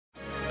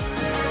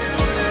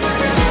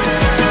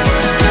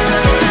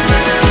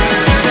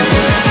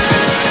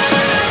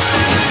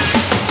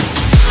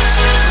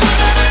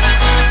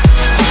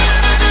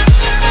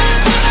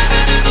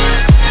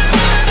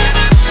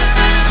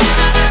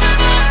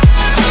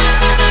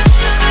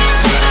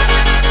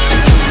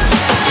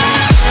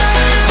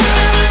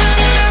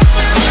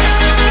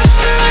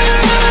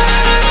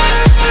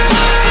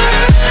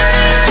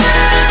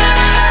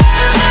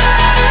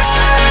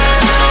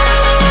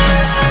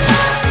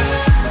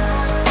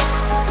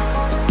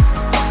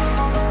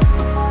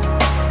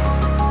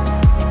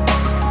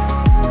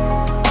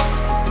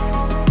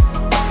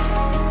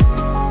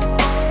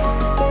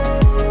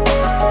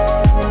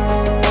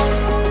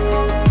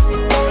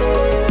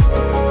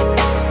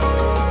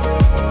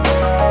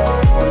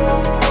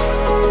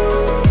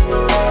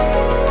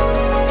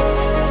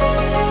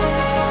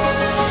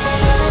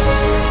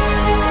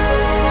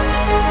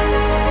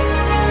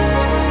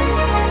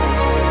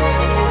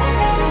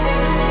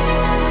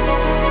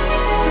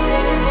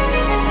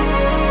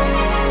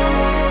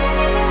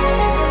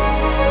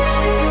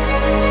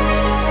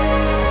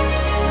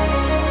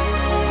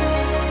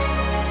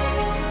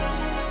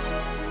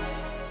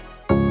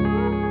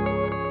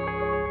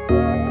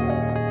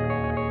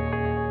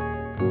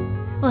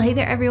Well, hey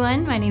there,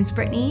 everyone. My name's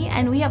Brittany,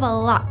 and we have a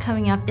lot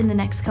coming up in the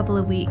next couple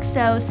of weeks.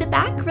 So sit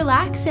back,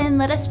 relax, and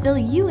let us fill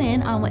you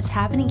in on what's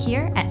happening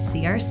here at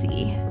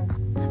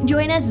CRC.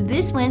 Join us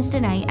this Wednesday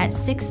night at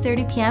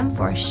 6:30 p.m.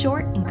 for a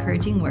short,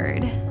 encouraging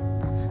word.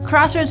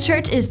 Crossroads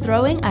Church is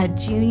throwing a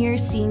junior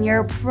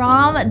senior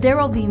prom. There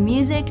will be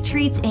music,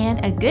 treats,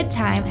 and a good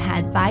time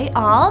had by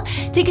all.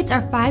 Tickets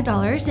are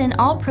 $5 and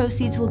all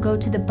proceeds will go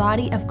to the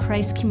Body of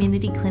Christ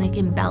Community Clinic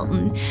in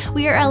Belton.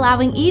 We are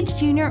allowing each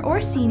junior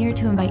or senior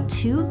to invite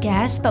 2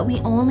 guests, but we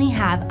only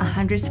have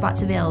 100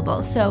 spots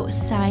available, so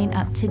sign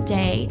up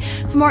today.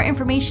 For more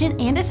information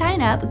and to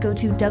sign up, go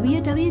to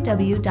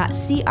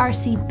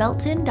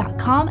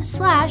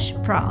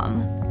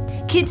www.crcbelton.com/prom.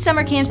 Kids'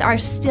 summer camps are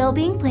still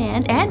being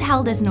planned and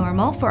held as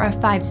normal for our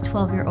 5 to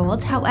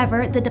 12-year-olds.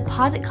 However, the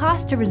deposit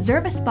cost to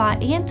reserve a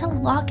spot and to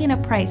lock in a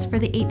price for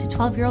the 8 to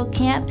 12-year-old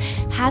camp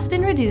has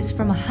been reduced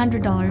from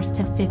 $100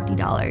 to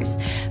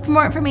 $50. For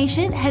more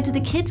information, head to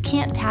the Kids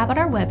Camp tab at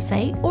our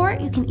website, or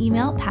you can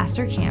email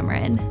Pastor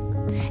Cameron.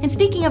 And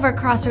speaking of our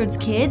Crossroads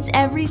kids,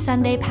 every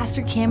Sunday,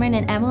 Pastor Cameron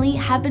and Emily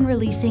have been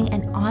releasing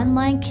an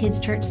online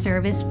kids church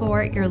service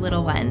for your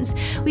little ones.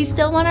 We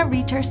still want to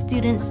reach our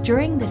students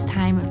during this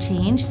time of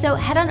change, so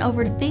head on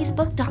over to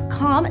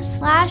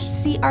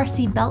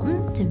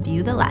facebook.com/CRCBelton to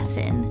view the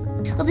lesson.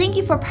 Well, thank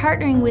you for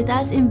partnering with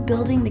us in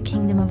building the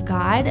kingdom of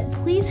God.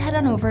 Please head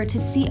on over to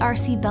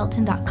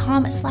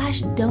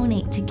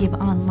crcbelton.com/donate to give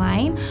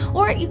online,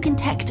 or you can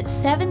text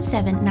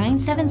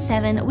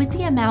 77977 with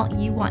the amount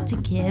you want to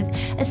give,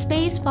 a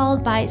space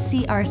followed by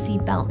CRC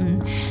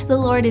Belton. The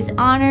Lord is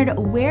honored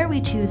where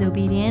we choose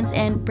obedience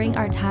and bring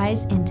our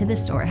tithes into the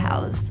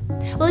storehouse.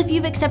 Well, if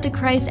you've accepted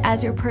Christ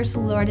as your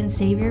personal Lord and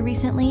Savior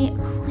recently,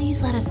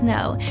 please let us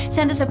know.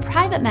 Send us a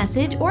private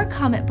message or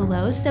comment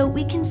below so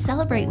we can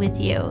celebrate with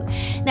you.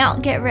 Now,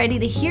 get ready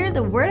to hear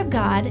the Word of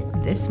God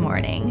this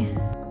morning.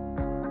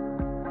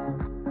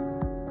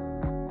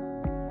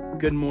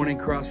 Good morning,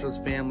 Crossroads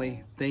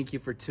family. Thank you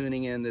for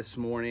tuning in this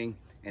morning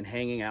and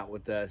hanging out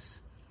with us.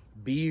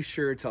 Be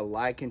sure to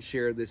like and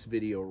share this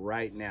video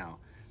right now.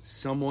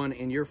 Someone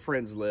in your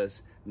friends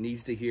list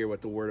needs to hear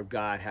what the Word of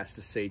God has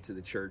to say to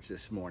the church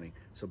this morning.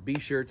 So be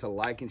sure to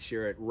like and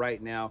share it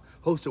right now.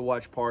 Host a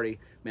watch party.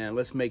 Man,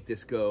 let's make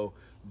this go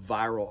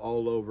viral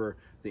all over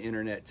the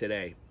internet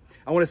today.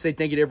 I want to say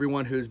thank you to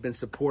everyone who's been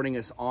supporting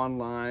us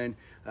online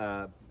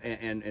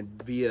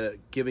and via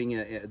giving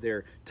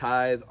their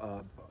tithe,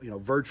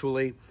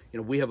 virtually.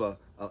 We have a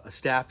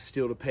staff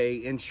still to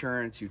pay,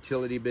 insurance,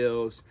 utility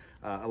bills,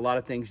 a lot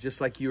of things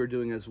just like you are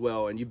doing as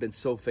well, and you've been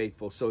so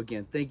faithful. So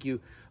again, thank you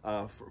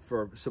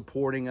for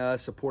supporting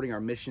us, supporting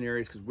our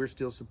missionaries, because we're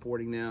still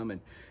supporting them,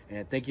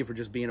 and thank you for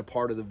just being a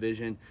part of the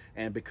vision.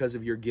 And because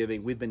of your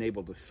giving, we've been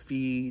able to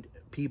feed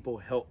people,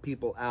 help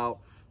people out,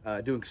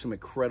 doing some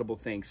incredible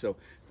things. So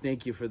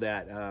thank you for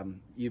that.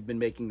 You've been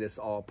making this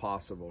all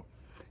possible.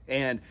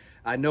 And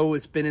I know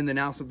it's been in the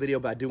announcement video,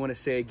 but I do want to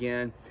say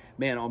again,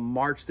 man, on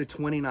March the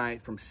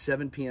 29th from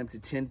 7 p.m. to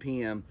 10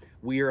 p.m.,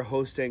 we are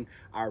hosting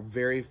our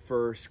very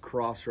first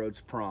Crossroads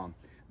prom.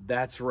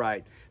 That's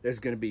right. There's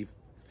going to be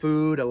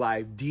food, a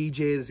live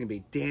DJ, there's going to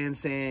be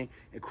dancing,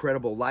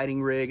 incredible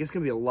lighting rig. It's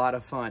going to be a lot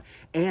of fun.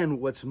 And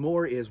what's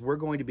more is we're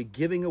going to be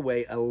giving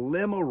away a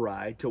limo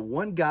ride to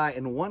one guy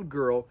and one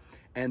girl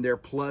and their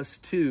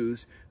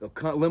 +2s. The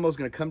limo's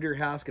going to come to your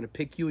house, going to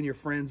pick you and your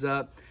friends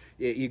up.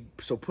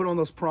 So put on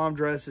those prom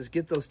dresses,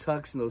 get those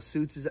tux and those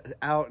suits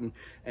out,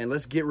 and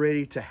let's get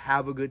ready to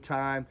have a good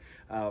time.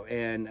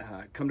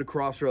 Come to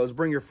Crossroads,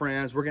 bring your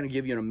friends. We're going to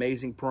give you an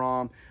amazing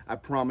prom. I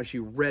promise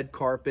you, red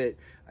carpet,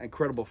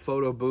 incredible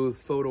photo booth,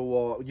 photo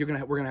wall. We're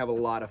gonna have a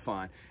lot of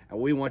fun, and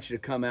we want you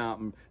to come out.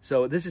 And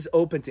so this is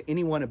open to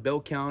anyone in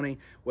Bell County,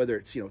 whether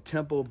it's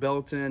Temple,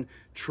 Belton,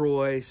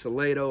 Troy,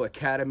 Salado,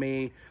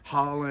 Academy,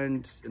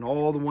 Holland, and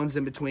all the ones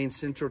in between,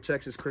 Central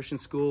Texas Christian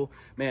School.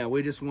 Man,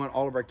 we just want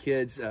all of our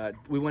kids.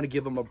 We want to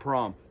give them a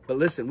prom. But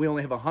listen, we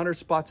only have 100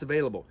 spots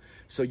available,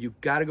 so you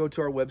got to go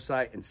to our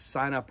website and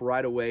sign up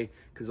right away,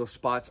 because those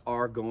spots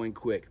are going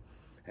quick.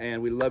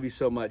 And we love you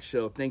so much.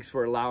 So thanks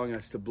for allowing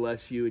us to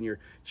bless you and your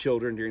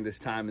children during this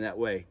time in that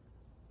way.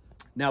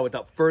 Now,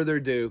 without further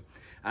ado,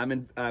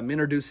 I'm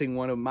introducing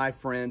one of my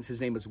friends. His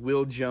name is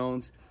Will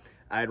Jones.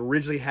 I had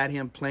originally had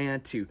him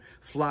planned to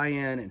fly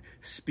in and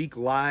speak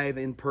live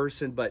in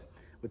person, but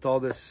with all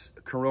this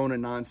Corona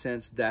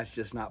nonsense, that's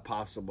just not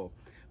possible.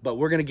 But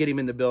we're going to get him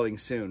in the building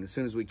soon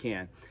as we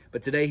can.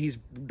 But today he's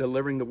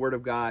delivering the Word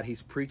of God.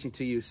 He's preaching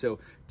to you. So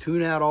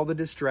tune out all the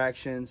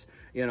distractions.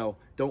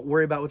 Don't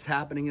worry about what's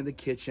happening in the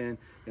kitchen.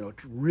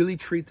 Really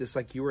treat this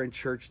like you were in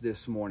church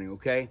this morning,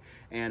 okay?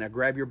 And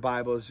grab your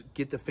Bibles,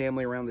 get the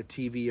family around the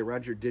TV,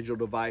 around your digital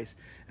device,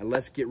 and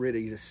let's get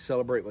ready to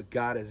celebrate what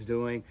God is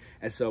doing.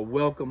 And so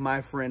welcome my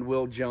friend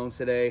Will Jones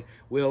today.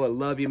 Will, I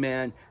love you,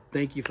 man.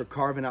 Thank you for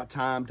carving out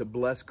time to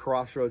bless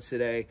Crossroads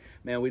today.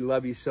 Man, we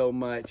love you so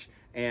much.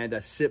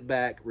 And sit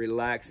back,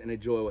 relax, and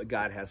enjoy what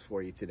God has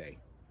for you today.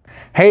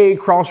 Hey,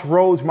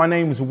 Crossroads, my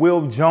name is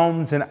Will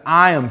Jones, and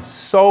I am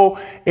so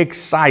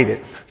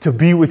excited to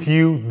be with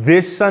you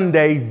this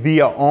Sunday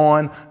via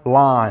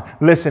online.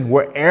 Listen,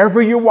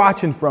 wherever you're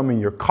watching from, in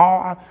your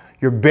car,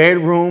 your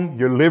bedroom,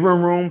 your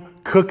living room,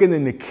 cooking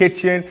in the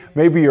kitchen,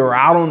 maybe you're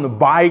out on the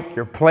bike,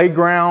 your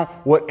playground,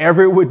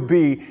 whatever it would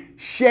be,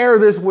 share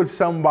this with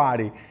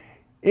somebody.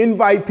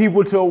 Invite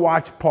people to a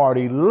watch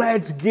party.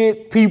 Let's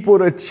get people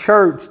to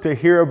church to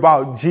hear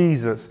about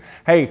Jesus.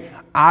 Hey,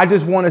 I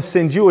just want to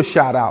send you a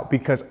shout out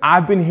because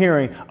I've been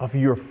hearing of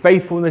your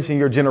faithfulness and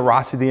your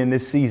generosity in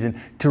this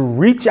season to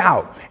reach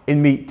out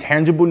and meet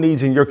tangible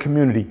needs in your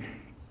community.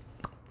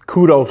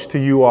 Kudos to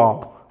you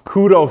all.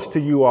 Kudos to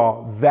you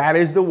all. That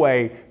is the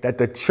way that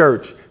the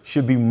church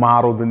should be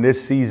modeled in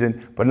this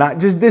season, but not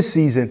just this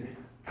season,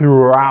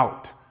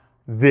 throughout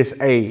this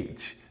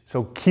age.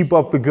 So keep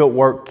up the good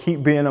work.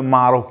 Keep being a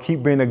model.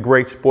 Keep being a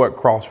great sport,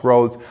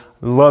 Crossroads.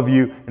 Love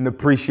you and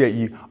appreciate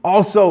you.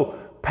 Also,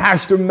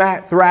 Pastor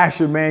Matt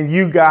Thrasher, man,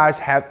 you guys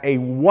have a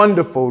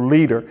wonderful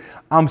leader.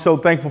 I'm so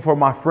thankful for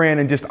my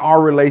friend and just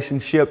our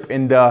relationship,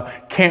 and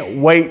can't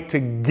wait to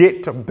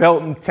get to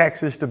Belton,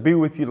 Texas to be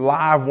with you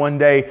live one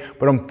day.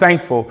 But I'm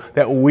thankful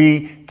that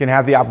we can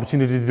have the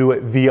opportunity to do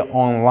it via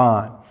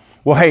online.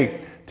 Well,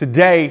 hey,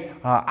 today,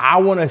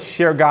 I want to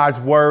share God's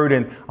word,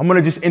 and I'm going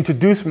to just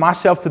introduce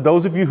myself to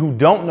those of you who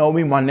don't know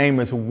me. My name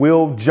is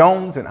Will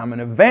Jones, and I'm an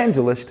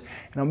evangelist,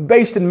 and I'm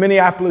based in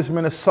Minneapolis,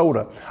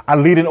 Minnesota. I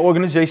lead an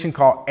organization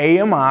called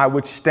AMI,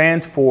 which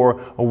stands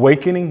for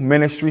Awakening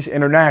Ministries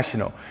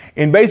International.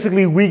 And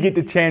basically, we get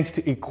the chance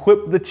to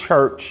equip the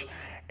church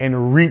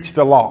and reach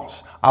the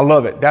lost. I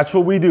love it. That's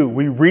what we do.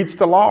 We reach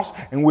the lost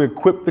and we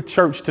equip the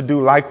church to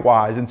do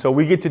likewise. And so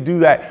we get to do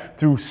that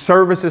through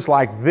services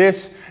like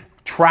this,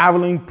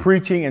 traveling,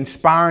 preaching,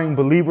 inspiring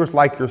believers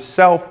like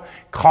yourself,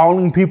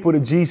 calling people to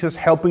Jesus,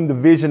 helping the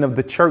vision of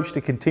the church to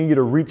continue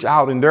to reach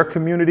out in their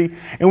community.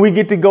 And we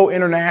get to go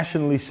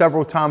internationally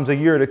several times a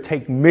year to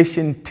take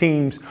mission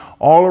teams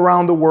all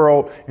around the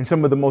world in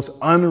some of the most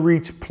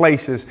unreached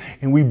places.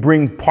 And we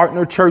bring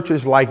partner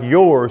churches like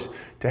yours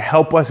to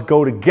help us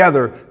go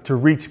together to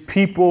reach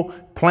people,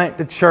 plant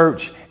the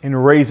church,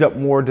 and raise up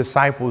more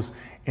disciples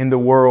in the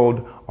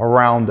world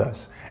around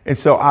us. And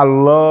so I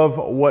love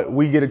what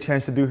we get a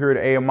chance to do here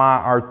at AMI.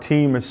 Our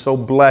team is so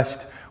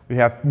blessed. We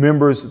have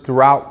members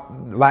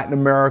throughout Latin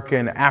America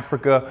and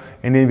Africa,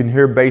 and even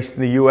here based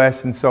in the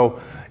U.S. And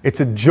so it's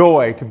a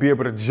joy to be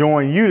able to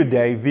join you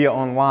today via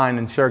online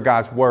and share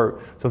God's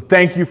word. So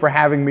thank you for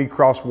having me,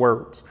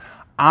 Crosswords.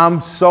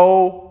 I'm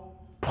so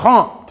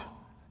pumped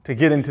to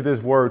get into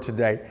this word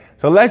today.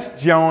 So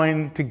let's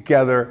join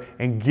together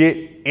and get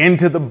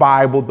into the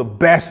Bible, the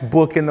best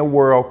book in the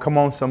world. Come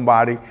on,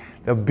 somebody.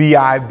 The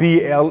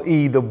Bible,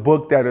 the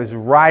book that is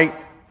right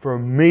for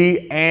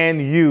me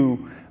and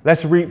you.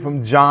 Let's read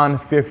from John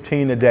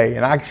 15 today.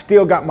 And I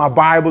still got my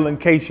Bible in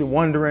case you're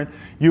wondering.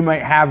 You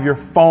might have your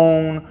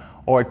phone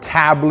or a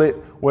tablet,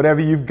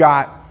 whatever you've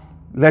got.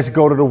 Let's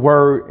go to the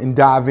word and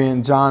dive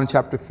in. John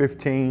chapter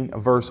 15,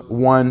 verse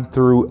 1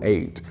 through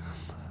 8.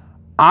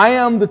 I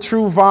am the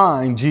true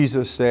vine,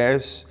 Jesus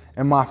says,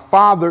 and my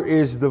Father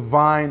is the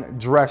vine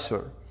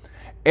dresser.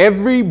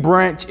 Every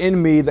branch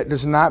in me that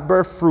does not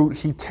bear fruit,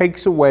 he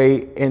takes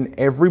away, and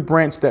every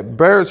branch that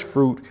bears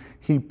fruit,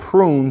 he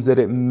prunes that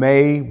it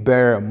may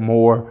bear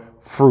more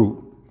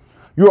fruit.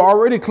 You are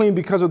already clean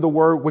because of the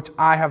word which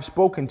I have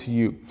spoken to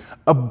you.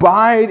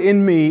 Abide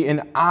in me,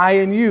 and I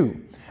in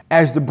you.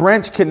 As the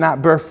branch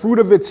cannot bear fruit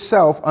of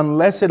itself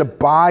unless it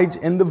abides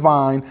in the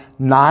vine,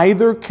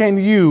 neither can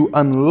you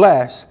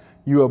unless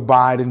you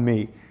abide in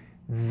me.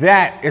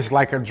 That is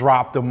like a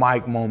drop the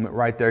mic moment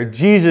right there.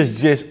 Jesus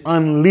just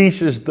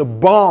unleashes the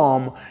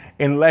bomb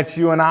and lets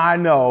you and I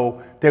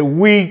know that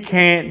we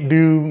can't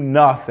do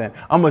nothing.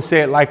 I'm going to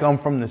say it like I'm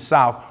from the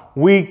South.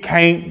 We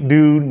can't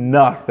do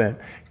nothing.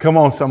 Come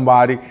on,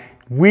 somebody.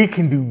 We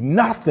can do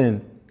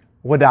nothing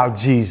without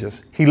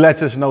Jesus. He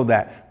lets us know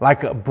that.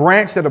 Like a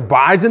branch that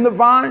abides in the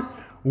vine,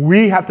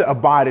 we have to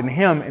abide in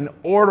him in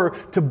order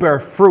to bear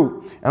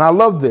fruit. And I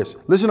love this.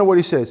 Listen to what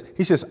he says.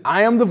 He says,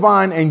 I am the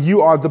vine and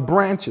you are the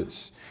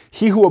branches.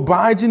 He who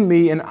abides in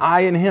me and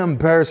I in him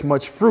bears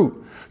much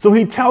fruit. So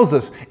he tells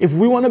us if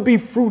we want to be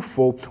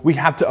fruitful, we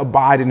have to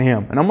abide in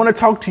him. And I'm going to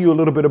talk to you a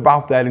little bit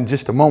about that in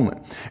just a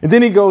moment. And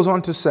then he goes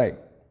on to say,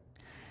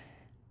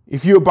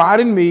 if you abide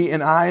in me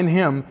and I in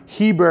him,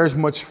 he bears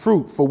much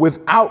fruit. For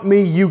without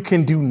me, you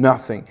can do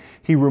nothing.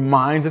 He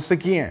reminds us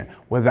again,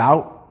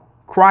 without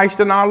Christ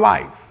in our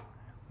life,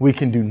 we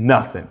can do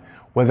nothing.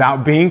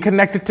 Without being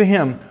connected to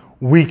him,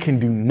 we can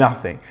do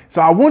nothing.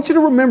 So I want you to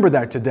remember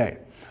that today,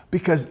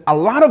 because a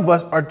lot of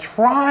us are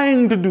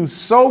trying to do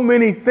so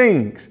many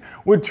things.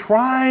 We're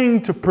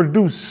trying to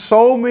produce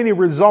so many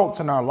results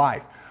in our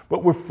life,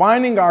 but we're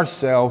finding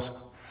ourselves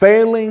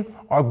failing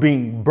or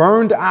being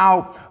burned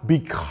out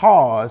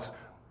because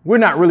we're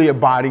not really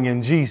abiding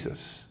in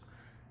Jesus.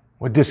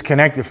 We're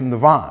disconnected from the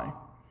vine,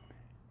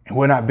 and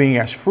we're not being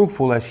as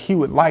fruitful as he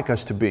would like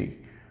us to be.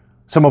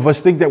 Some of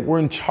us think that we're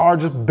in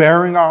charge of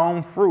bearing our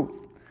own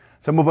fruit.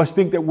 Some of us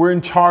think that we're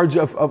in charge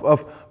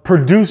of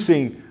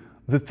producing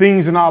the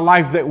things in our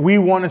life that we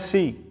want to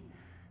see.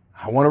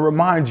 I want to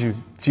remind you,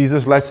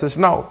 Jesus lets us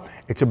know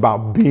it's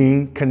about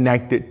being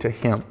connected to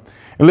him.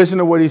 And listen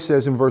to what he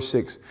says in verse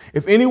 6.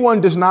 If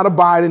anyone does not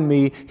abide in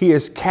me, he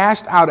is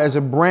cast out as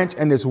a branch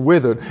and is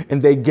withered,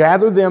 and they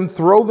gather them,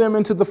 throw them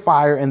into the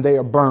fire, and they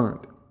are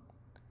burned.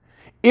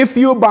 If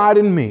you abide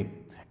in me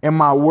and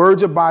my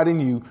words abide in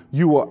you,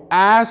 you will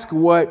ask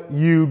what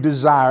you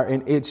desire,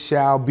 and it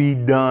shall be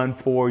done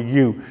for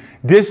you.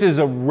 This is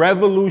a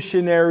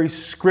revolutionary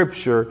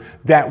scripture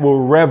that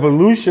will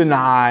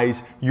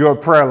revolutionize your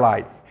prayer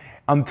life.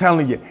 I'm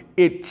telling you,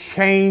 it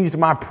changed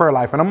my prayer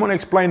life. And I'm going to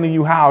explain to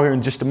you how here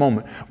in just a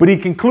moment. But he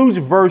concludes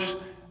verse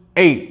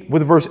 8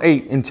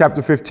 in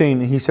chapter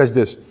 15. And he says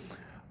this: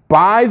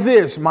 by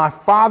this my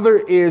Father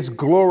is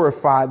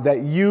glorified,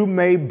 that you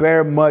may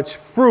bear much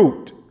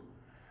fruit.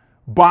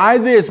 By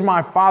this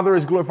my Father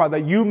is glorified,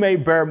 that you may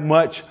bear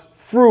much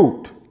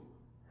fruit.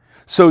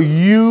 So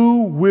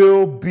you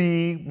will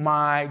be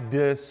my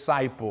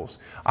disciples.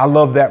 I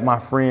love that, my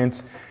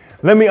friends.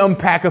 Let me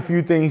unpack a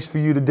few things for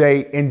you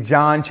today in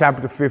John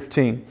chapter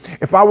 15.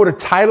 If I were to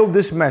title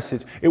this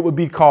message, it would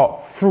be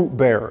called Fruit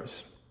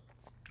Bearers.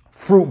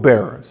 Fruit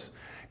Bearers.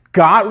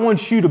 God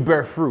wants you to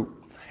bear fruit.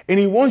 And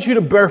he wants you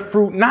to bear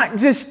fruit, not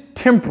just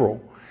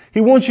temporal.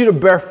 He wants you to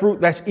bear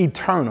fruit that's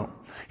eternal.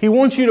 He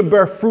wants you to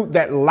bear fruit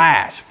that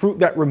lasts, fruit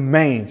that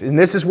remains. And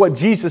this is what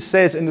Jesus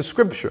says in the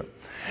scripture.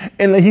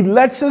 And he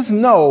lets us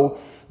know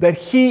that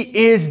he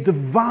is the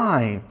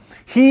vine.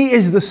 He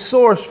is the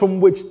source from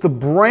which the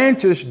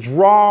branches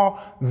draw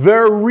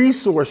their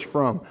resource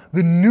from,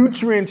 the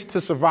nutrients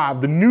to survive,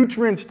 the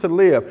nutrients to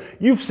live.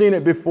 You've seen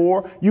it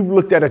before. You've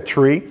looked at a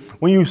tree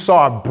when you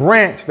saw a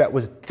branch that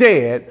was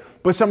dead,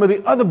 but some of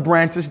the other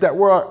branches that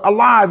were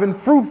alive and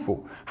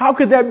fruitful. How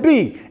could that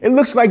be? It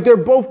looks like they're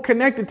both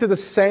connected to the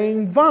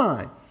same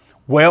vine.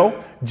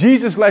 Well,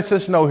 Jesus lets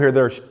us know here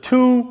there's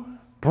two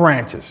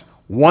branches,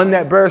 one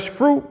that bears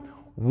fruit,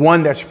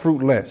 one that's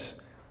fruitless.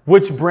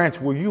 Which branch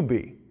will you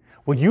be?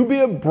 Will you be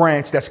a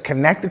branch that's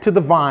connected to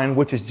the vine,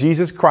 which is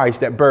Jesus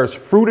Christ, that bears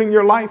fruit in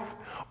your life?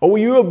 Or will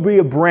you be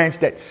a branch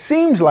that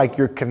seems like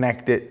you're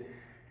connected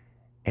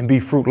and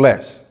be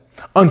fruitless?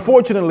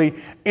 Unfortunately,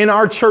 in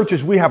our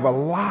churches, we have a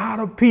lot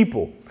of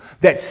people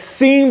that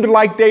seemed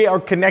like they are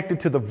connected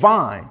to the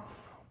vine,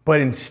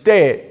 but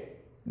instead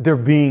they're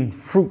being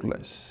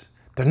fruitless.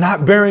 They're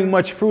not bearing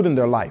much fruit in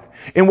their life.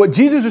 And what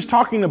Jesus is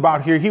talking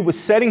about here, he was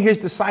setting his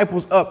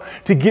disciples up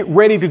to get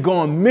ready to go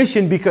on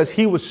mission because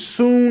he was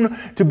soon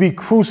to be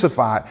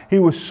crucified. He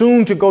was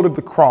soon to go to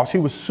the cross. He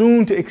was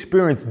soon to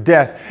experience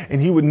death, and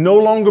he would no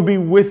longer be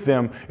with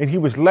them. And he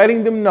was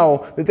letting them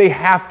know that they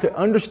have to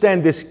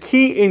understand this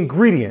key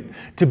ingredient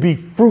to be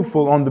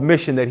fruitful on the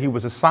mission that he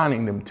was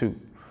assigning them to.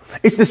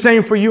 It's the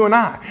same for you and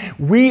I.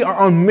 We are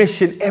on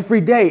mission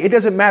every day. It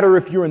doesn't matter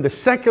if you're in the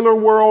secular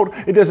world.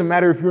 It doesn't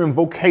matter if you're in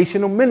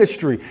vocational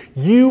ministry.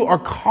 You are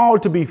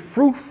called to be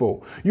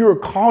fruitful. You are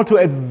called to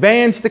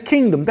advance the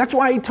kingdom. That's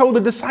why he told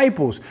the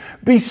disciples,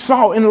 be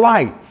salt and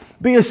light,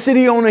 be a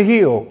city on a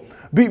hill,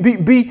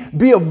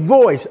 be a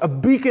voice, a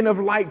beacon of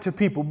light to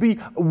people, be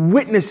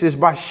witnesses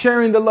by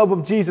sharing the love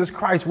of Jesus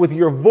Christ with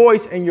your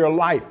voice and your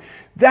life.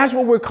 That's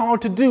what we're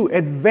called to do.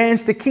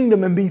 Advance the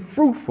kingdom and be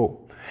fruitful.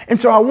 And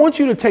so I want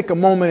you to take a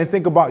moment and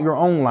think about your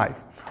own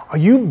life. Are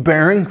you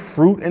bearing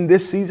fruit in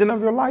this season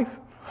of your life?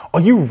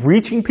 Are you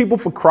reaching people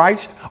for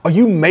Christ? Are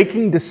you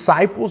making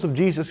disciples of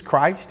Jesus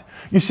Christ?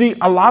 You see,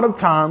 a lot of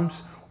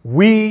times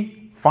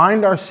we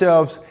find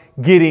ourselves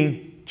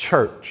getting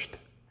churched.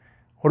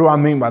 What do I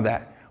mean by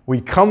that?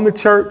 We come to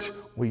church,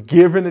 we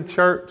give in the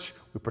church,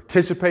 we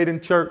participate in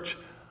church,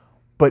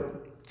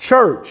 but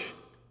church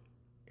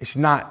is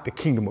not the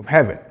kingdom of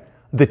heaven.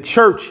 The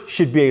church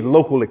should be a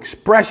local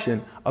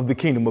expression of the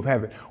kingdom of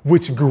heaven,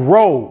 which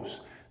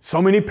grows.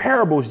 So many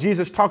parables,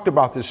 Jesus talked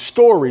about this,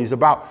 stories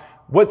about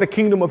what the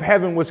kingdom of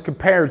heaven was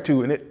compared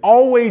to, and it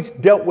always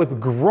dealt with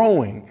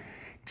growing.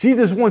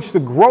 Jesus wants to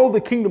grow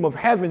the kingdom of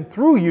heaven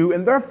through you,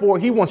 and therefore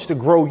he wants to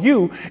grow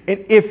you.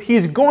 And if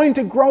he's going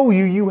to grow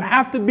you, you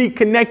have to be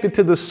connected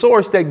to the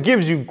source that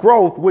gives you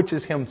growth, which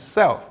is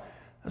himself.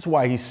 That's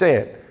why he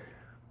said,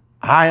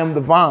 I am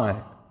the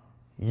vine,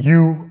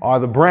 you are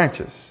the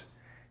branches.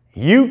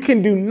 You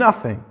can do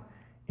nothing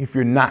if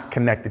you're not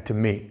connected to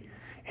me.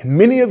 And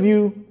many of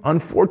you,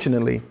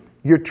 unfortunately,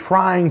 you're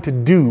trying to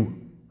do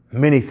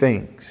many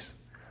things,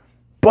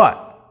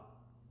 but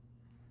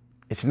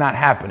it's not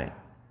happening.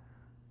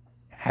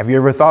 Have you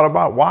ever thought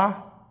about why?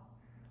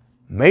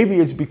 Maybe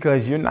it's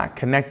because you're not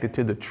connected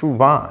to the true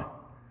vine,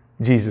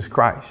 Jesus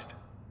Christ.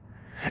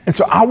 And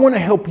so I want to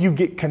help you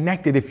get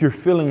connected if you're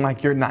feeling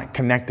like you're not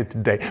connected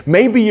today.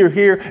 Maybe you're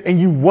here and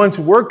you once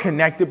were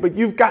connected, but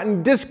you've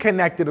gotten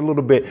disconnected a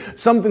little bit.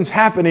 Something's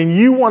happened and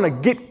you want to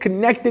get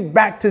connected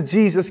back to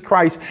Jesus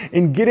Christ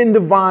and get in the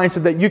vine so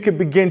that you can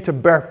begin to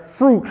bear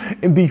fruit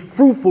and be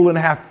fruitful and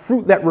have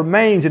fruit that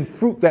remains and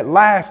fruit that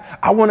lasts.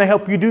 I want to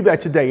help you do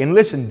that today. And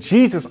listen,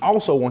 Jesus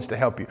also wants to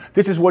help you.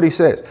 This is what he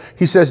says.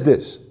 He says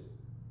this: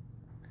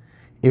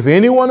 if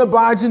anyone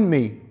abides in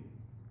me,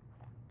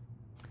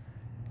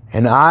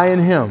 and I in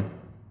him,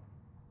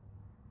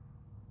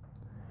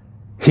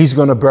 he's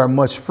going to bear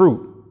much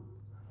fruit.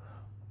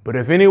 But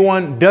if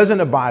anyone doesn't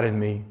abide in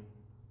me,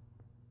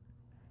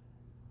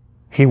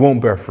 he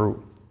won't bear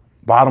fruit.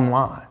 Bottom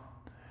line.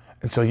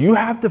 And so you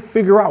have to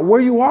figure out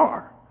where you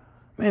are.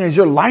 Man, has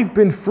your life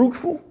been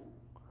fruitful?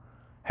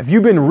 Have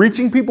you been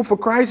reaching people for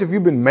Christ? Have you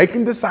been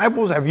making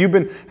disciples? Have you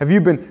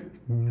been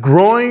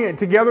growing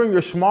together in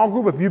your small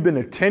group? Have you been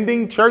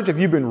attending church? Have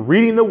you been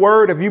reading the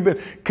word? Have you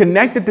been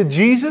connected to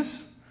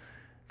Jesus?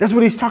 That's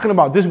what he's talking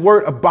about. This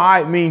word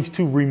abide means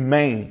to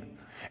remain.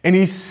 And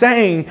he's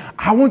saying,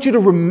 I want you to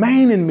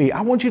remain in me.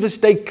 I want you to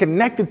stay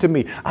connected to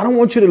me. I don't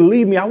want you to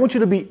leave me. I want you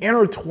to be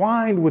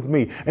intertwined with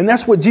me. And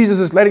that's what Jesus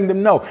is letting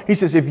them know. He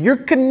says, if you're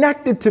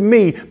connected to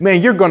me,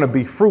 man, you're going to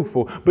be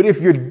fruitful. But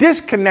if you're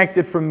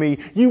disconnected from me,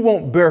 you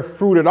won't bear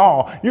fruit at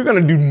all. You're going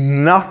to do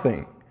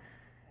nothing.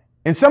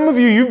 And some of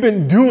you, you've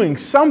been doing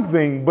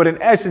something, but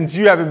in essence,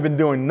 you haven't been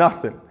doing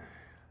nothing.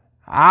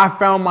 I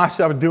found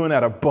myself doing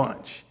that a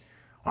bunch.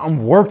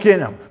 I'm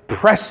working, I'm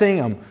pressing,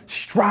 I'm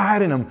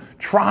striding, I'm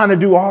trying to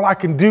do all I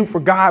can do for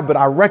God, but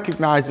I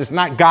recognize it's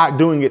not God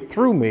doing it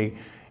through me.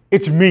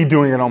 It's me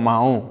doing it on my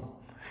own.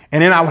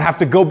 And then I would have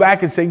to go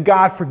back and say,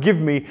 God,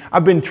 forgive me.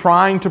 I've been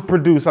trying to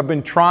produce. I've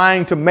been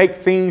trying to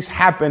make things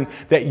happen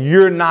that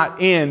you're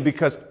not in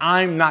because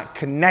I'm not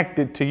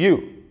connected to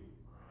you.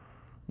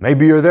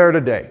 Maybe you're there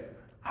today.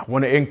 I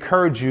want to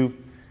encourage you.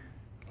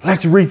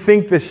 Let's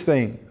rethink this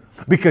thing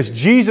because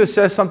Jesus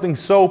says something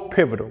so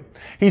pivotal.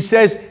 He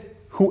says,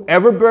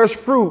 whoever bears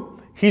fruit,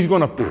 he's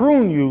going to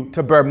prune you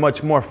to bear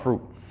much more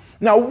fruit.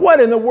 Now, what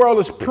in the world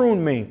does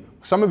prune mean?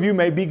 Some of you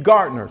may be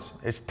gardeners.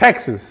 It's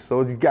Texas,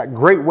 so you got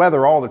great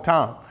weather all the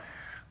time.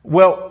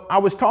 Well, I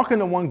was talking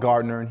to one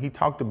gardener, and he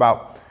talked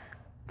about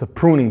the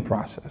pruning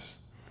process.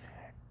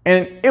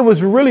 And it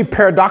was really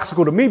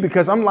paradoxical to me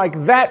because I'm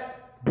like,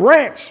 that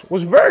branch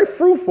was very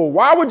fruitful.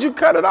 Why would you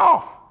cut it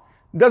off?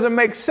 It doesn't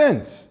make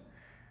sense.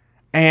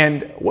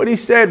 And what he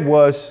said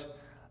was,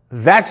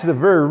 that's the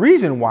very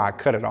reason why I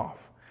cut it off.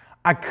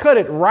 I cut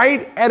it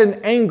right at an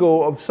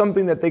angle of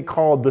something that they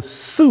call the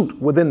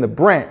suit within the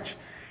branch.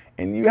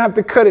 And you have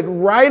to cut it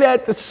right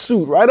at the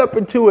suit, right up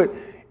into it,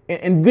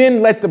 and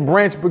then let the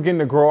branch begin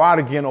to grow out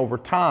again over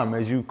time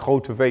as you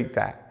cultivate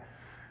that.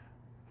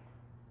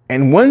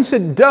 And once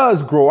it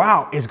does grow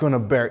out, it's going to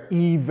bear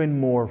even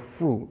more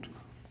fruit.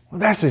 Well,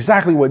 that's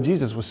exactly what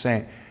Jesus was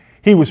saying.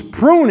 He was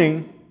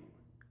pruning,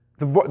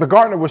 the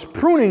gardener was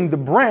pruning the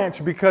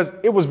branch because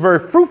it was very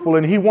fruitful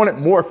and he wanted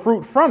more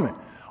fruit from it.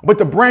 But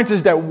the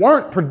branches that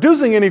weren't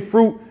producing any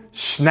fruit,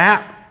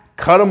 snap,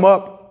 cut them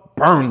up,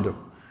 burned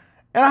them.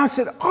 And I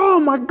said,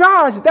 oh my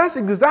gosh, that's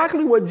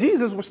exactly what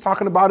Jesus was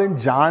talking about in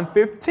John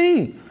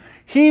 15.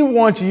 He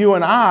wants you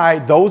and I,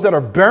 those that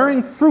are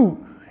bearing fruit,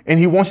 and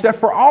he wants that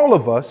for all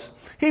of us.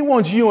 He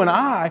wants you and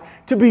I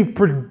to be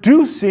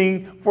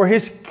producing for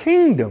his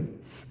kingdom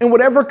in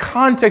whatever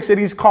context that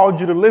he's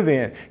called you to live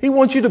in. He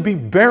wants you to be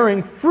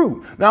bearing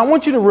fruit. Now, I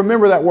want you to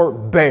remember that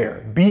word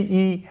bear,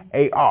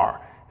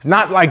 B-E-A-R. It's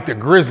not like the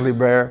grizzly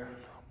bear,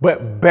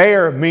 but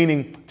bear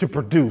meaning to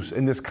produce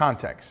in this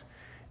context.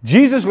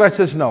 Jesus lets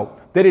us know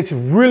that it's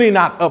really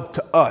not up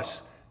to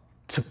us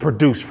to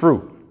produce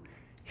fruit.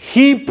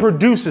 He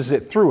produces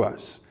it through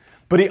us,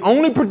 but he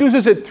only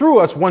produces it through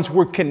us once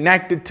we're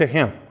connected to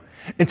him.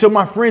 And so,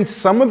 my friends,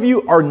 some of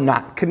you are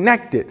not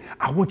connected.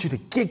 I want you to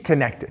get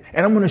connected,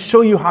 and I'm going to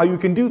show you how you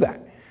can do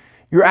that.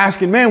 You're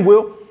asking, man,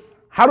 Will,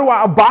 how do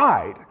I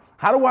abide?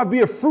 How do I be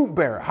a fruit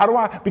bearer? How do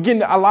I begin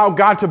to allow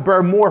God to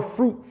bear more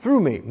fruit through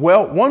me?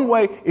 Well, one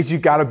way is you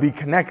got to be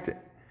connected.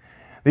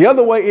 The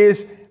other way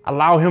is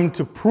allow him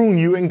to prune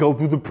you and go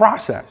through the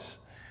process.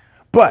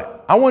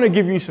 But I want to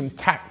give you some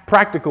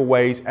practical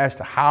ways as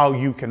to how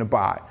you can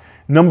abide.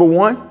 Number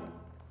one,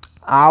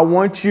 I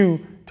want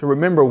you to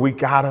remember we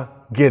got to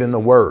get in the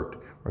word.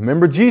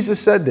 Remember, Jesus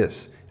said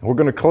this, and we're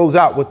going to close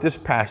out with this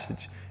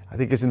passage. I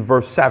think it's in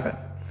verse 7.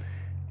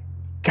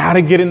 Got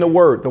to get in the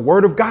word. The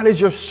word of God is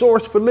your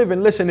source for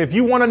living. Listen, if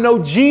you want to know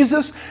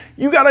Jesus,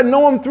 you got to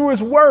know him through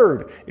his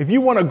word. If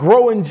you want to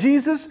grow in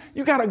Jesus,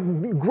 you got to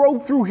grow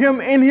through him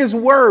in his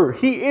word.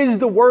 He is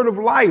the word of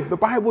life. The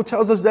Bible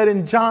tells us that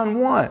in John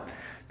 1,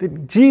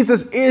 that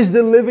Jesus is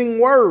the living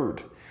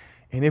word.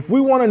 And if we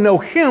want to know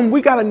him,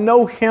 we got to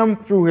know him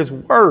through his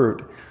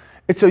word.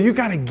 And so you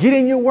got to get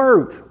in your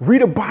word.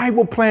 Read a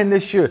Bible plan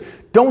this year.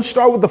 Don't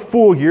start with the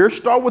full year.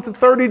 Start with the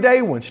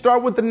 30-day one.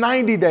 Start with the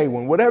 90-day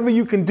one. Whatever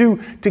you can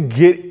do to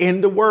get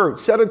in the word.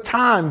 Set a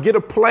time. Get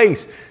a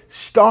place.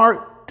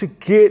 Start to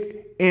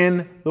get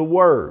in the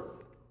word.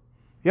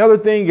 The other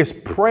thing is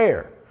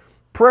prayer.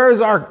 Prayer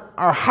is our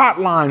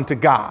hotline to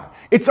God.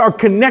 It's our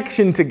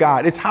connection to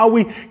God. It's how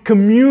we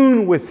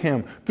commune with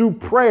him through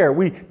prayer.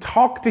 We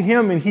talk to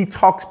him and he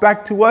talks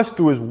back to us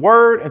through his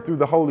word and through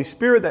the Holy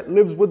Spirit that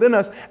lives within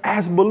us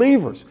as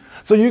believers.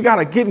 So you got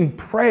to get in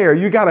prayer.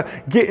 You got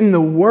to get in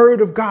the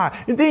word of God.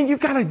 And then you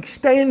got to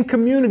stay in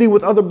community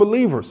with other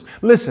believers.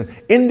 Listen,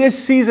 in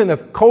this season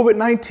of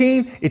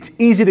COVID-19, it's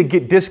easy to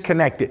get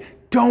disconnected.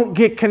 Don't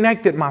get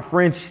connected, my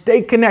friends.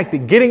 Stay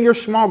connected. Get in your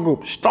small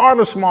group. Start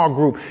a small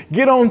group.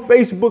 Get on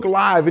Facebook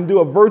Live and do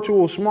a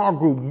virtual small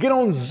group. Get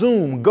on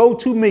Zoom,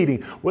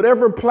 GoToMeeting,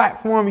 whatever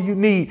platform you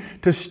need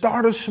to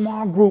start a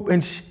small group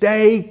and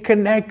stay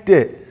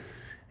connected.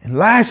 And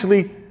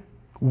lastly,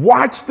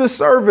 watch the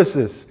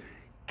services.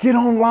 Get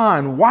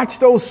online. Watch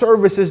those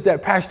services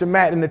that Pastor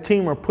Matt and the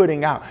team are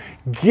putting out.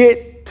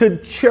 Get to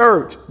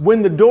church.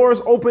 When the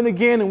doors open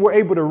again and we're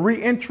able to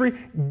re-entry,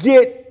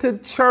 get to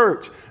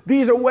church.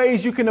 These are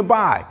ways you can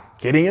abide.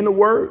 Getting in the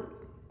Word,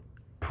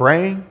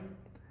 praying,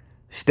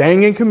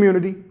 staying in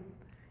community,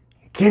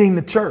 getting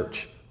to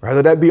church,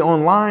 whether that be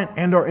online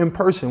and or in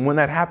person when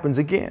that happens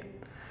again.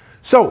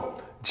 So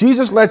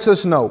Jesus lets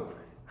us know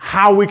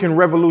how we can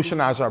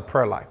revolutionize our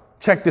prayer life.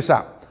 Check this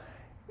out.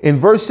 In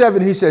verse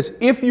 7, he says,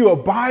 if you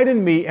abide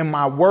in me and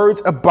my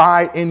words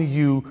abide in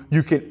you,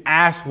 you can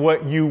ask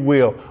what you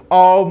will.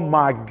 Oh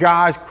my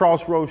gosh,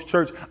 Crossroads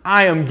Church,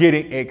 I am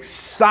getting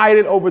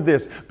excited over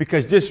this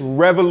because this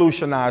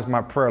revolutionized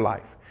my prayer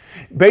life.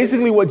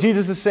 Basically what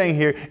Jesus is saying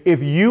here,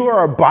 if you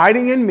are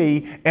abiding in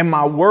me and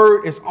my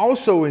word is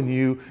also in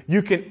you,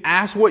 you can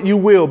ask what you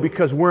will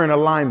because we're in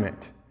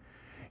alignment.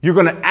 You're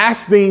going to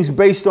ask things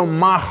based on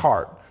my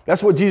heart.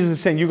 That's what Jesus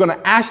is saying. You're going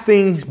to ask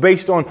things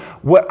based on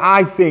what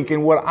I think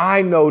and what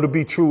I know to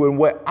be true and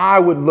what I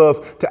would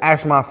love to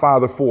ask my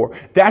Father for.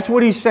 That's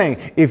what he's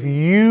saying. If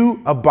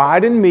you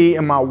abide in me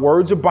and my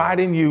words abide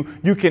in you,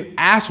 you can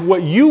ask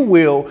what you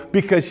will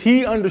because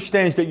he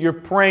understands that you're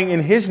praying in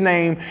his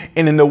name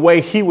and in the way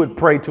he would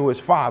pray to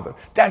his Father.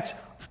 That's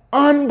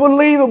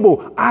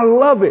unbelievable. I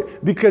love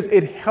it because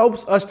it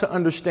helps us to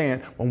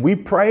understand when we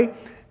pray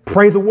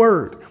the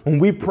word. When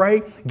we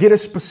pray, get a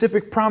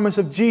specific promise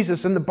of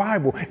Jesus in the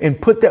Bible and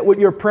put that with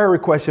your prayer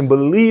request and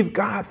believe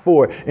God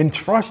for it and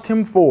trust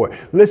him for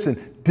it.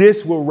 Listen,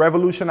 this will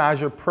revolutionize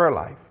your prayer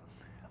life.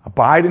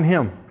 Abide in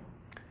him.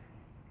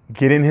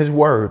 Get in his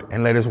word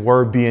and let his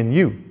word be in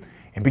you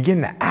and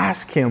begin to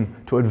ask him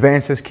to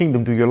advance his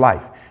kingdom through your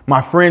life.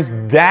 My friends,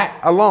 that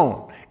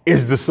alone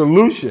is the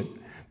solution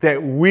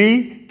that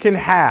we can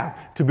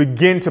have to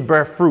begin to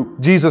bear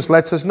fruit. Jesus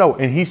lets us know.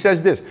 And he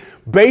says this,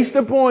 based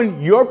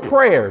upon your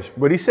prayers,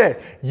 what he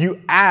says, you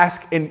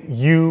ask and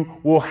you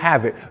will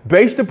have it.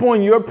 Based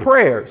upon your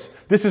prayers,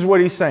 this is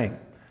what he's saying.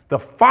 The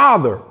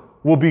Father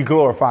will be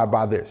glorified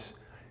by this.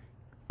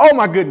 Oh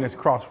my goodness,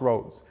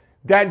 Crossroads.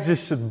 That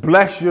just should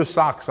bless your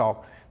socks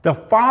off. The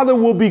Father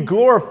will be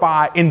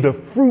glorified in the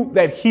fruit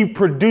that he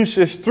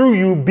produces through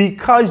you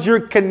because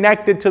you're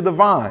connected to the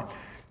vine.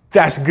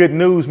 That's good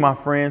news, my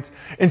friends.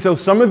 And so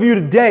some of you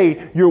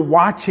today, you're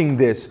watching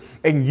this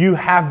and you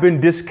have been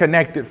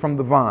disconnected from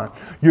the vine.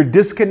 You're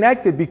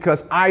disconnected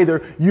because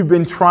either you've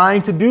been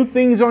trying to do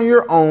things on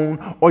your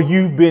own or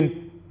you've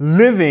been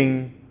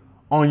living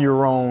on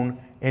your own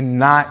and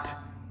not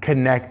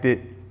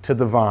connected to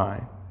the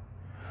vine.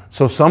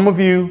 So some of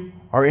you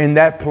are in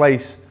that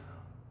place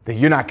that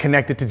you're not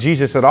connected to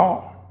Jesus at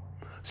all.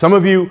 Some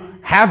of you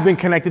have been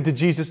connected to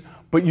Jesus,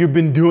 but you've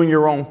been doing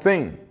your own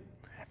thing.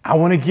 I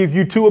want to give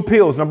you two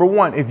appeals. Number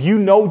one, if you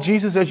know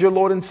Jesus as your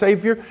Lord and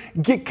Savior,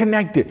 get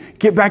connected,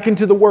 get back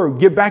into the word,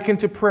 get back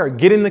into prayer,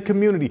 get in the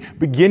community,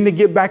 begin to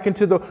get back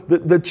into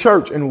the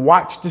church and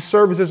watch the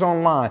services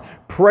online,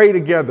 pray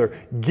together,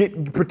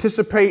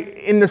 participate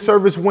in the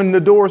service when the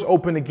doors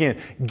open again,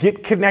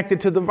 get connected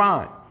to the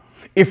vine.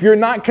 If you're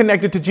not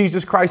connected to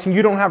Jesus Christ and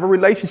you don't have a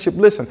relationship,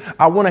 listen,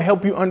 I want to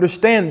help you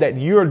understand that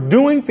you're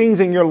doing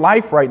things in your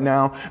life right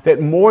now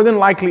that more than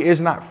likely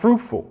is not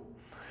fruitful.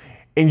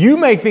 And you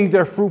may think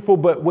they're fruitful,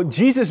 but what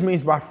Jesus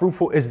means by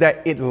fruitful is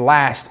that it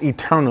lasts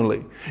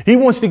eternally. He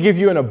wants to give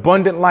you an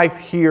abundant life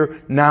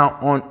here now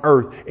on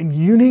earth. And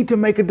you need to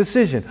make a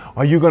decision.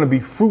 Are you going to be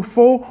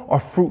fruitful or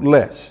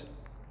fruitless?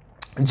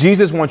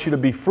 Jesus wants you to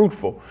be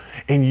fruitful,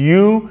 and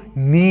you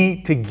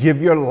need to give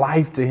your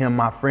life to him,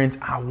 my friends.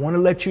 I want to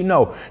let you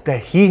know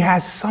that he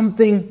has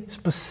something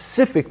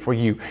specific for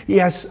you. He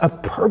has a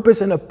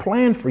purpose and a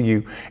plan for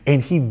you.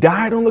 And he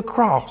died on the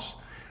cross,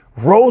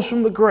 rose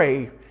from the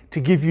grave, to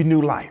give you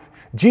new life.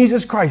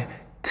 Jesus Christ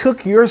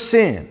took your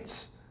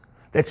sins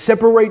that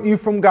separate you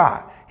from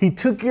God. He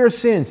took your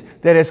sins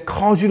that has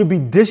caused you to be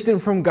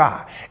distant from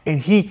God. And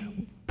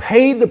he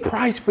paid the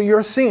price for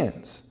your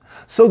sins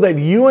so that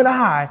you and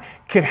I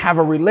could have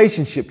a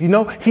relationship. You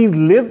know, he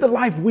lived a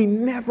life we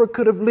never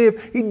could have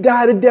lived. He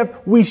died a death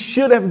we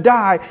should have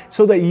died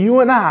so that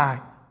you and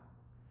I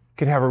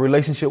could have a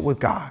relationship with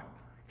God.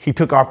 He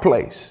took our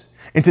place.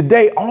 And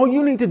today, all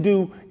you need to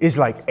do is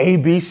like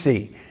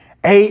ABC.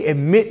 A,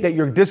 admit that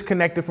you're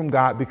disconnected from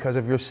God because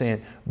of your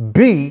sin.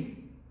 B,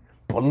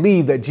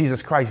 believe that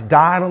Jesus Christ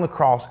died on the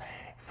cross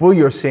for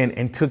your sin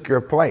and took your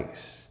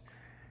place.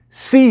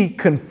 C,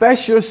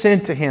 confess your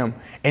sin to him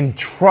and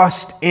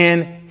trust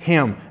in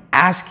him.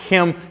 Ask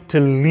him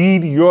to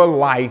lead your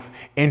life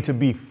and to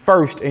be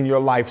first in your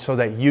life so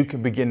that you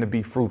can begin to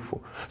be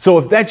fruitful. So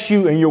if that's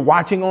you and you're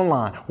watching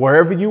online,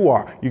 wherever you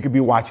are, you could be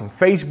watching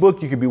Facebook,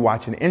 you could be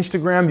watching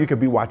Instagram, you could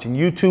be watching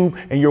YouTube,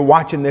 and you're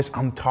watching this,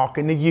 I'm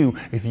talking to you.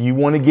 If you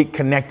want to get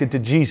connected to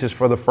Jesus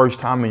for the first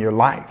time in your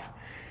life,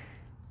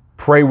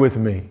 Pray with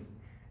me.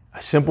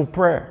 A simple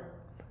prayer.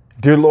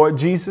 Dear Lord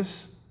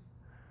Jesus,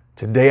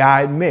 today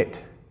I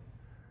admit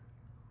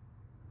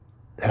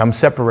that I'm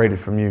separated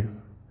from you.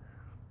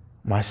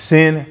 My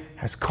sin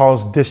has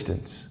caused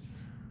distance,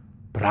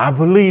 but I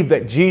believe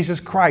that Jesus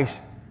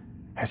Christ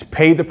has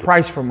paid the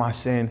price for my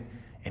sin,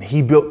 and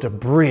he built a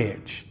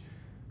bridge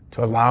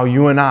to allow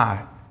you and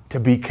I to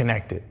be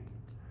connected.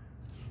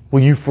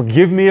 Will you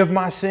forgive me of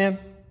my sin?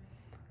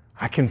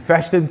 I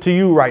confess them to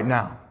you right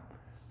now.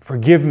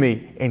 Forgive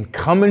me and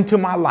come into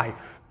my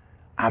life.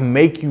 I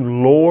make you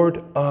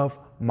Lord of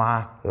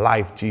my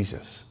life,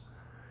 Jesus,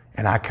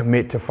 and I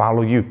commit to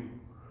follow you.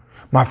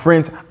 My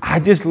friends, I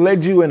just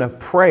led you in a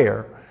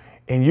prayer,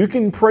 and you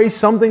can pray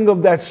something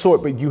of that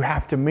sort, but you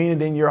have to mean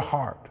it in your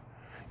heart.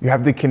 You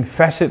have to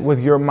confess it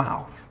with your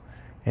mouth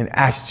and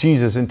ask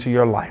Jesus into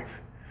your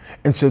life.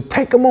 And so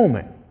take a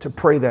moment to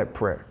pray that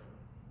prayer.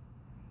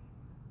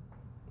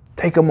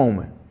 Take a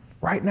moment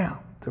right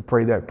now to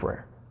pray that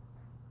prayer.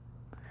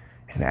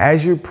 And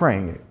as you're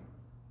praying it,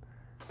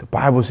 the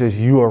Bible says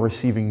you are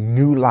receiving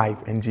new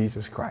life in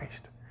Jesus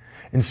Christ.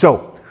 And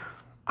so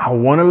I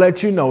want to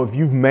let you know, if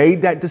you've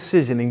made that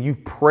decision and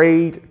you've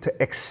prayed to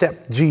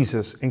accept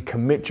Jesus and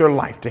commit your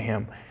life to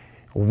him,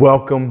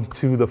 welcome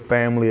to the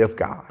family of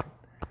God.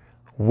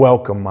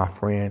 Welcome, my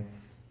friend.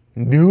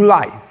 New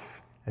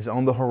life is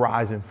on the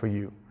horizon for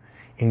you.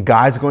 And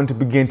God's going to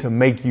begin to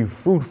make you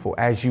fruitful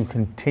as you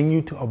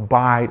continue to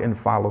abide and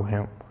follow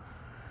him.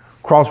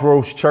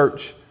 Crossroads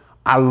Church,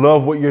 I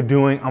love what you're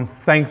doing. I'm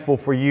thankful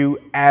for you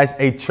as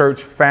a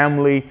church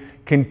family.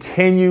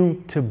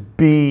 Continue to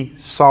be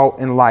salt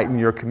and light in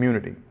your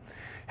community.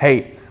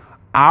 Hey,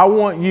 I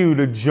want you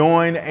to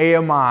join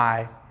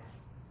AMI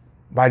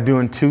by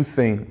doing two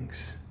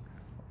things.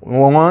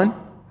 One,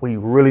 we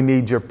really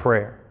need your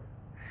prayer.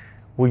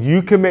 Will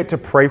you commit to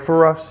pray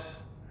for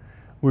us?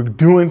 We're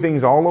doing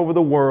things all over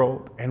the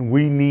world, and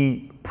we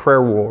need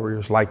prayer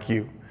warriors like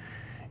you.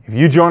 If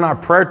you join our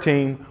prayer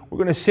team, we're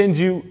going to send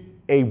you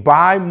a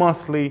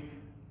bi-monthly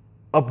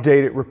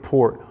updated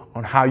report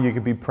on how you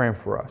can be praying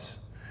for us.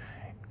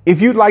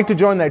 If you'd like to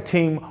join that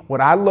team, what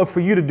I'd love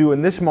for you to do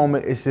in this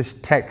moment is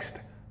just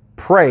text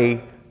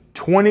PRAY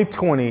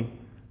 2020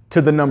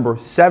 to the number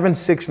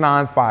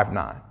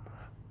 76959.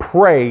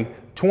 PRAY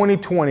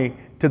 2020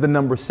 to the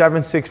number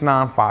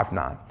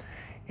 76959.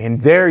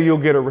 And there you'll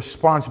get a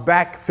response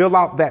back. Fill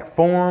out that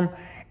form,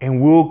 and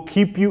we'll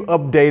keep you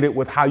updated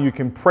with how you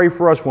can pray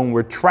for us when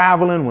we're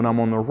traveling, when I'm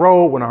on the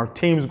road, when our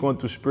team's going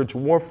through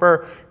spiritual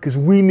warfare, because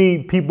we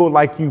need people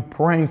like you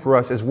praying for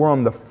us as we're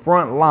on the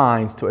front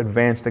lines to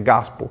advance the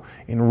gospel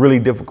in really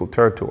difficult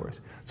territories.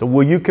 So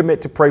will you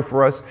commit to pray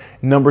for us?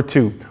 Number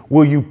two,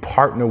 will you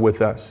partner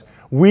with us?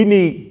 We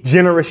need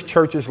generous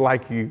churches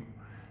like you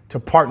to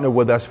partner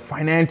with us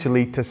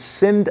financially to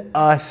send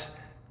us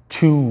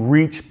to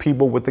reach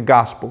people with the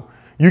gospel.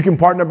 You can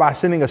partner by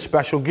sending a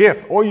special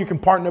gift, or you can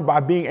partner by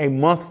being a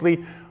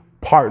monthly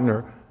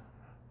partner.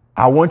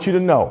 I want you to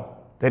know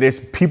that it's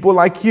people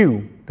like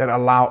you that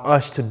allow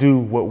us to do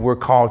what we're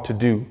called to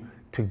do,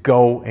 to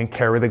go and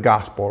carry the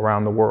gospel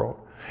around the world.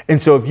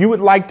 And so if you would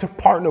like to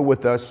partner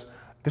with us,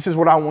 this is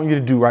what I want you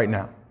to do right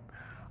now.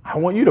 I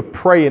want you to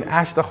pray and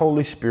ask the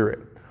Holy Spirit,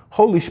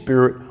 Holy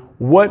Spirit,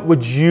 what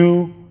would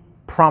you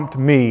prompt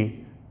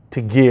me to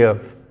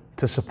give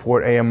to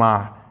support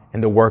AMI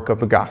in the work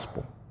of the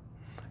gospel?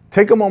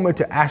 Take a moment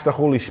to ask the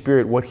Holy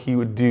Spirit what he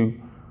would do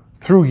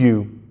through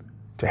you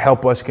to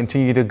help us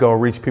continue to go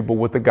reach people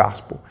with the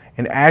gospel.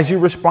 And as you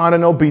respond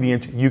in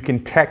obedience, you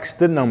can text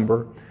the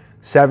number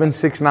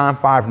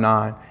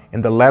 76959,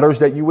 and the letters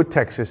that you would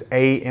text is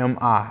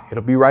AMI.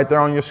 It'll be right there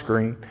on your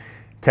screen.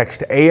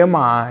 Text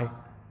AMI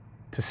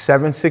to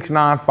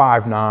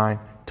 76959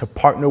 to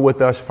partner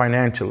with us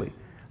financially.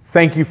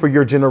 Thank you for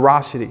your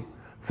generosity.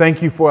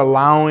 Thank you for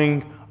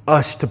allowing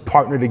us to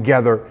partner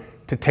together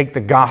to take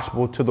the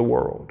gospel to the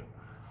world.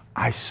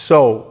 I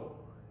so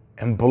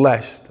am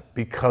blessed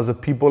because of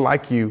people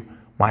like you,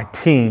 my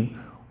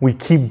team. We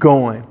keep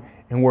going,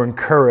 and we're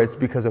encouraged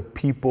because of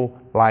people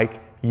like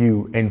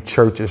you and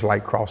churches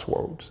like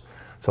Crossroads.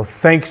 So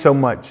thanks so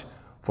much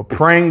for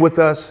praying with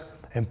us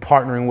and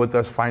partnering with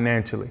us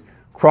financially.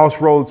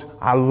 Crossroads,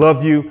 I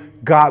love you.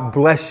 God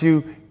bless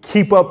you.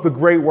 Keep up the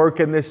great work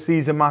in this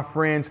season, my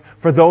friends.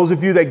 For those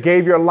of you that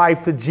gave your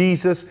life to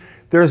Jesus,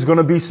 there's going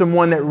to be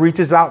someone that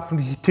reaches out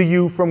to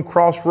you from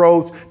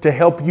Crossroads to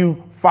help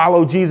you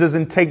follow Jesus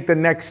and take the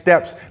next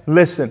steps.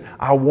 Listen,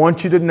 I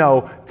want you to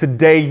know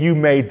today you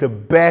made the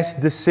best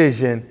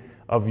decision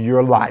of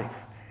your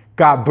life.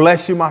 God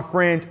bless you, my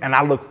friends, and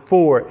I look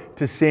forward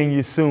to seeing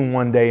you soon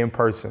one day in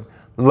person.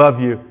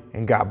 Love you,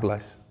 and God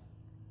bless.